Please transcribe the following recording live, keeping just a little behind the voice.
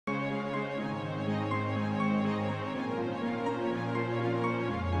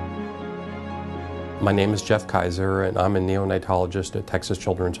My name is Jeff Kaiser, and I'm a neonatologist at Texas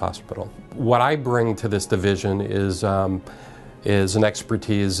Children's Hospital. What I bring to this division is an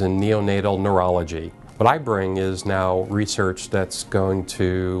expertise in neonatal neurology. What I bring is now research that's going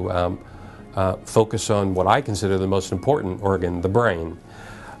to focus on what I consider the most important organ, the brain.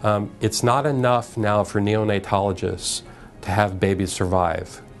 It's not enough now for neonatologists to have babies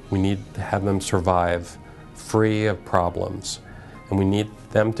survive. We need to have them survive free of problems. And we need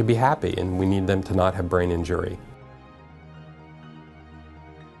them to be happy, and we need them to not have brain injury.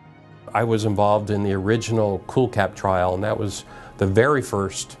 I was involved in the original CoolCap trial, and that was the very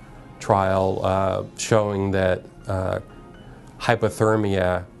first trial showing that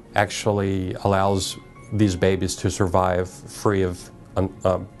hypothermia actually allows these babies to survive free of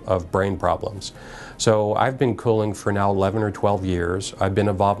brain problems. So I've been cooling for now 11 or 12 years. I've been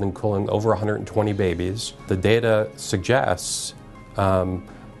involved in cooling over 120 babies. The data suggests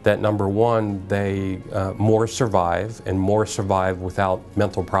that number one, they more survive and more survive without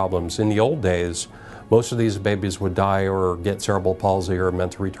mental problems. In the old days, most of these babies would die or get cerebral palsy or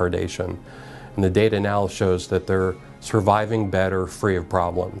mental retardation. And the data now shows that they're surviving better, free of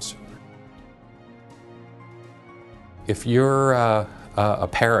problems. If you're a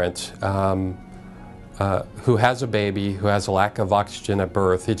parent who has a baby who has a lack of oxygen at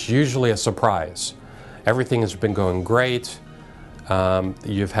birth, it's usually a surprise. Everything has been going great.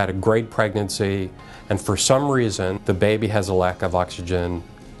 You've had a great pregnancy, and for some reason the baby has a lack of oxygen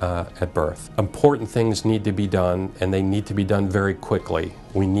at birth. Important things need to be done, and they need to be done very quickly.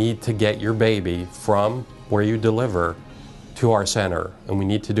 We need to get your baby from where you deliver to our center, and we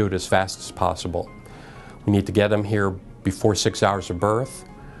need to do it as fast as possible. We need to get them here before 6 hours of birth.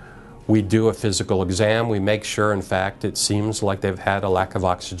 We do a physical exam. We make sure, in fact, it seems like they've had a lack of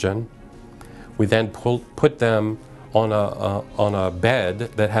oxygen. We then put them on a bed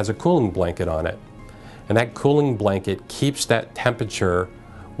that has a cooling blanket on it. And that cooling blanket keeps that temperature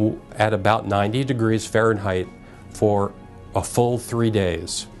at about 90 degrees Fahrenheit for a full 3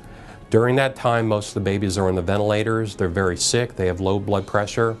 days. During that time, most of the babies are on the ventilators. They're very sick. They have low blood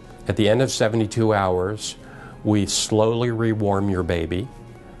pressure. At the end of 72 hours, we slowly rewarm your baby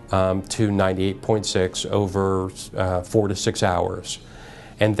to 98.6 over 4 to 6 hours.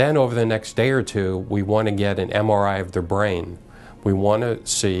 And then over the next day or two, we want to get an MRI of their brain. We want to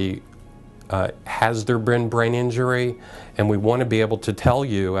see, has there been brain injury? And we want to be able to tell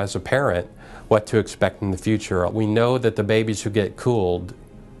you as a parent what to expect in the future. We know that the babies who get cooled,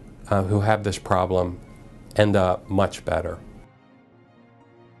 who have this problem, end up much better.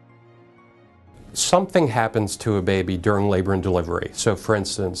 Something happens to a baby during labor and delivery. So for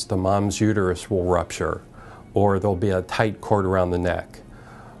instance, the mom's uterus will rupture, or there'll be a tight cord around the neck,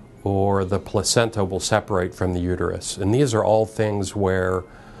 or the placenta will separate from the uterus. And these are all things where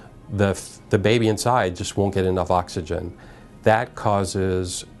the baby inside just won't get enough oxygen. That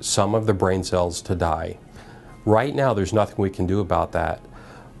causes some of the brain cells to die. Right now, there's nothing we can do about that.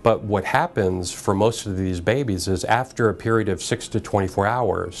 But what happens for most of these babies is after a period of 6 to 24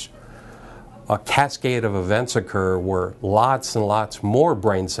 hours, a cascade of events occur where lots and lots more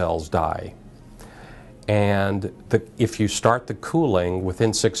brain cells die. And if you start the cooling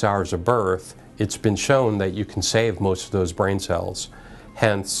within 6 hours of birth, it's been shown that you can save most of those brain cells.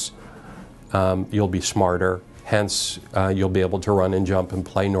 Hence, you'll be smarter. Hence, you'll be able to run and jump and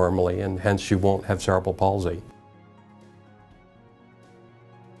play normally, and hence you won't have cerebral palsy.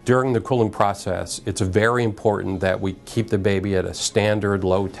 During the cooling process, it's very important that we keep the baby at a standard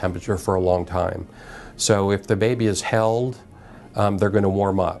low temperature for a long time. So if the baby is held, they're going to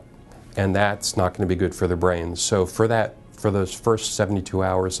warm up, and that's not going to be good for the brains. So for those first 72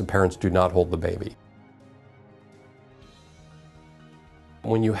 hours, the parents do not hold the baby.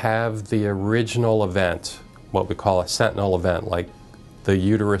 When you have the original event, what we call a sentinel event, like the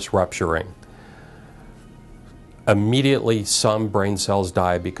uterus rupturing, immediately some brain cells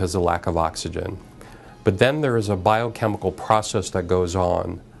die because of lack of oxygen. But then there is a biochemical process that goes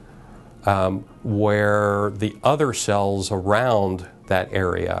on where the other cells around that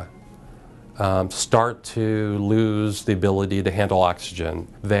area start to lose the ability to handle oxygen.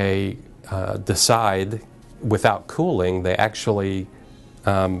 They decide, without cooling, they actually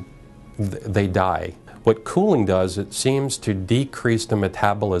they die. What cooling does, it seems to decrease the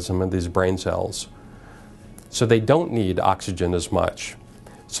metabolism of these brain cells. So they don't need oxygen as much.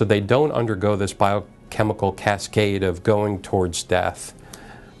 So they don't undergo this biochemical cascade of going towards death.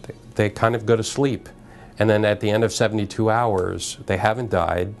 They kind of go to sleep. And then at the end of 72 hours, they haven't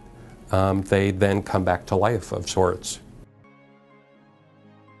died. They then come back to life of sorts.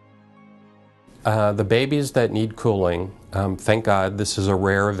 The babies that need cooling, thank God this is a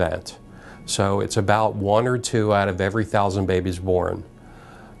rare event. So it's about 1 or 2 out of every 1,000 babies born.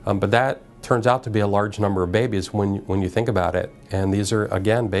 But that turns out to be a large number of babies when you think about it. And these are,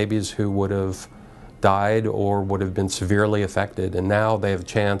 again, babies who would have died or would have been severely affected, and now they have a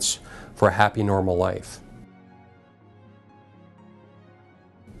chance for a happy, normal life.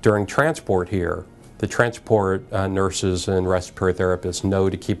 During transport here, the transport nurses and respiratory therapists know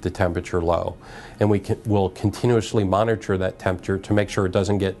to keep the temperature low, and will continuously monitor that temperature to make sure it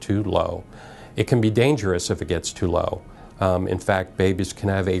doesn't get too low. It can be dangerous if it gets too low. In fact, babies can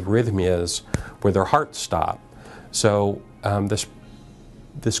have arrhythmias where their hearts stop. So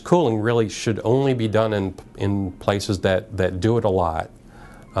this cooling really should only be done in places that do it a lot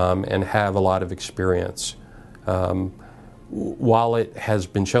and have a lot of experience. While it has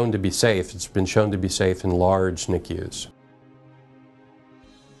been shown to be safe, it's been shown to be safe in large NICUs.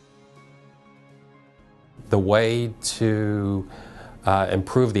 The way to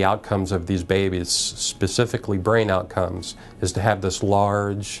improve the outcomes of these babies, specifically brain outcomes, is to have this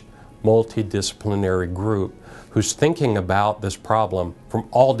large, multidisciplinary group who's thinking about this problem from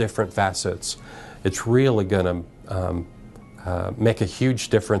all different facets. It's really going to make a huge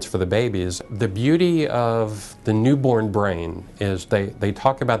difference for the babies. The beauty of the newborn brain is they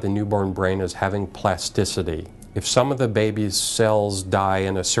talk about the newborn brain as having plasticity. If some of the baby's cells die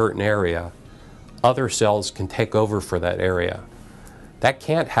in a certain area, other cells can take over for that area. That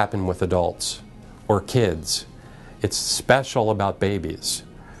can't happen with adults or kids. It's special about babies.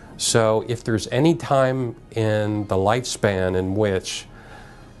 So if there's any time in the lifespan in which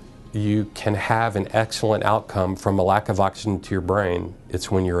you can have an excellent outcome from a lack of oxygen to your brain,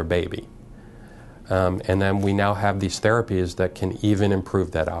 it's when you're a baby. And then we now have these therapies that can even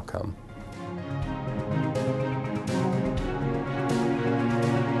improve that outcome.